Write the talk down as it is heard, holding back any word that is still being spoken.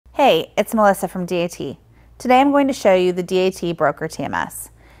Hey, it's Melissa from DAT. Today I'm going to show you the DAT Broker TMS.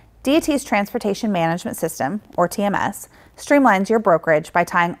 DAT's Transportation Management System, or TMS, streamlines your brokerage by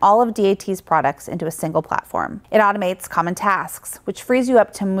tying all of DAT's products into a single platform. It automates common tasks, which frees you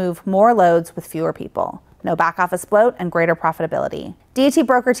up to move more loads with fewer people. No back office bloat and greater profitability. DAT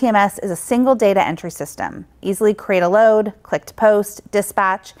Broker TMS is a single data entry system. Easily create a load, click to post,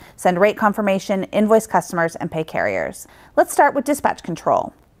 dispatch, send rate confirmation, invoice customers, and pay carriers. Let's start with dispatch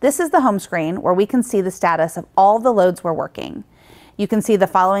control. This is the home screen where we can see the status of all the loads we're working. You can see the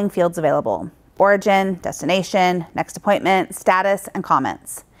following fields available: origin, destination, next appointment, status, and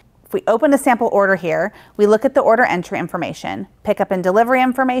comments. If we open a sample order here, we look at the order entry information, pickup and delivery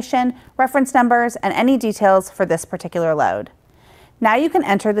information, reference numbers, and any details for this particular load. Now you can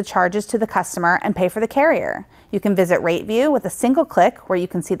enter the charges to the customer and pay for the carrier. You can visit Rate View with a single click where you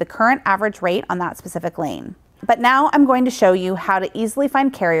can see the current average rate on that specific lane. But now I'm going to show you how to easily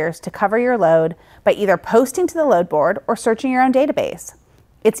find carriers to cover your load by either posting to the load board or searching your own database.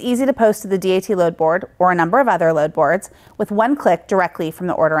 It's easy to post to the DAT load board or a number of other load boards with one click directly from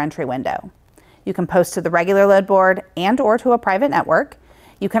the order entry window. You can post to the regular load board and/or to a private network.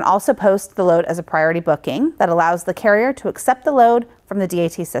 You can also post the load as a priority booking that allows the carrier to accept the load from the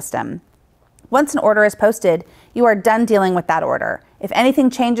DAT system. Once an order is posted, you are done dealing with that order. If anything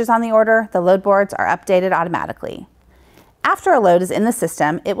changes on the order, the load boards are updated automatically. After a load is in the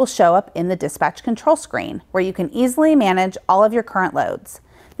system, it will show up in the dispatch control screen, where you can easily manage all of your current loads.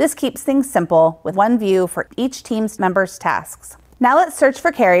 This keeps things simple with one view for each team's members' tasks. Now let's search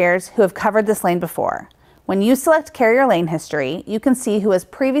for carriers who have covered this lane before. When you select carrier lane history, you can see who has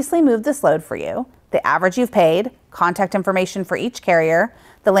previously moved this load for you, the average you've paid, contact information for each carrier,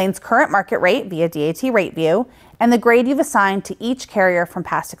 the lane's current market rate via DAT Rate View, and the grade you've assigned to each carrier from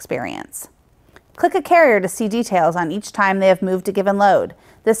past experience. Click a carrier to see details on each time they have moved a given load.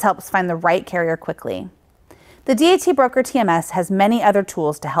 This helps find the right carrier quickly. The DAT Broker TMS has many other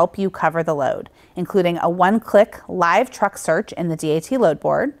tools to help you cover the load, including a one-click live truck search in the DAT load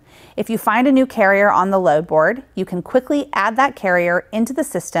board. If you find a new carrier on the load board, you can quickly add that carrier into the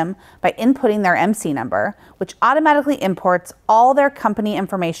system by inputting their MC number, which automatically imports all their company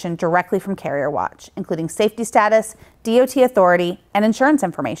information directly from Carrier Watch, including safety status, DOT authority, and insurance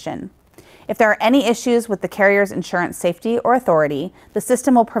information. If there are any issues with the carrier's insurance safety or authority, the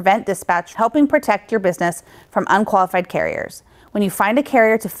system will prevent dispatch, helping protect your business from unqualified carriers. When you find a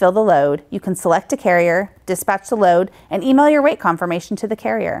carrier to fill the load, you can select a carrier, dispatch the load, and email your rate confirmation to the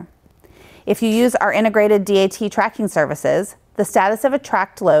carrier. If you use our integrated DAT tracking services, the status of a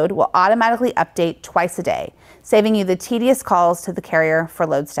tracked load will automatically update twice a day, saving you the tedious calls to the carrier for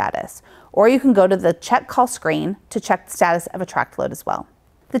load status. Or you can go to the check call screen to check the status of a tracked load as well.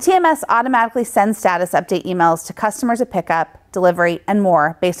 The TMS automatically sends status update emails to customers at pickup, delivery, and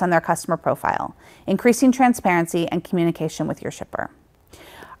more based on their customer profile, increasing transparency and communication with your shipper.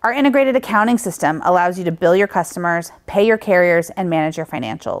 Our integrated accounting system allows you to bill your customers, pay your carriers, and manage your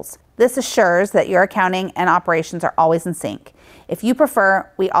financials. This assures that your accounting and operations are always in sync. If you prefer,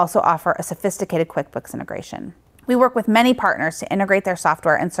 we also offer a sophisticated QuickBooks integration. We work with many partners to integrate their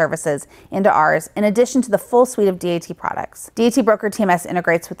software and services into ours, in addition to the full suite of DAT products. DAT Broker TMS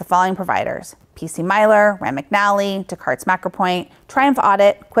integrates with the following providers: PC Myler, Rand McNally, Descartes MacroPoint, Triumph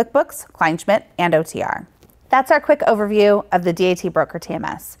Audit, QuickBooks, Kleinschmidt, and OTR. That's our quick overview of the DAT Broker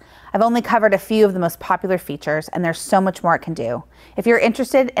TMS. I've only covered a few of the most popular features, and there's so much more it can do. If you're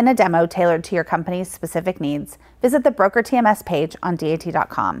interested in a demo tailored to your company's specific needs, visit the Broker TMS page on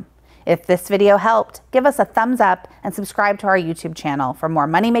DAT.com. If this video helped, give us a thumbs up and subscribe to our YouTube channel for more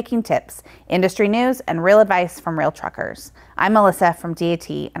money-making tips, industry news, and real advice from real truckers. I'm Melissa from DAT,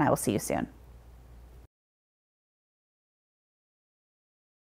 and I will see you soon.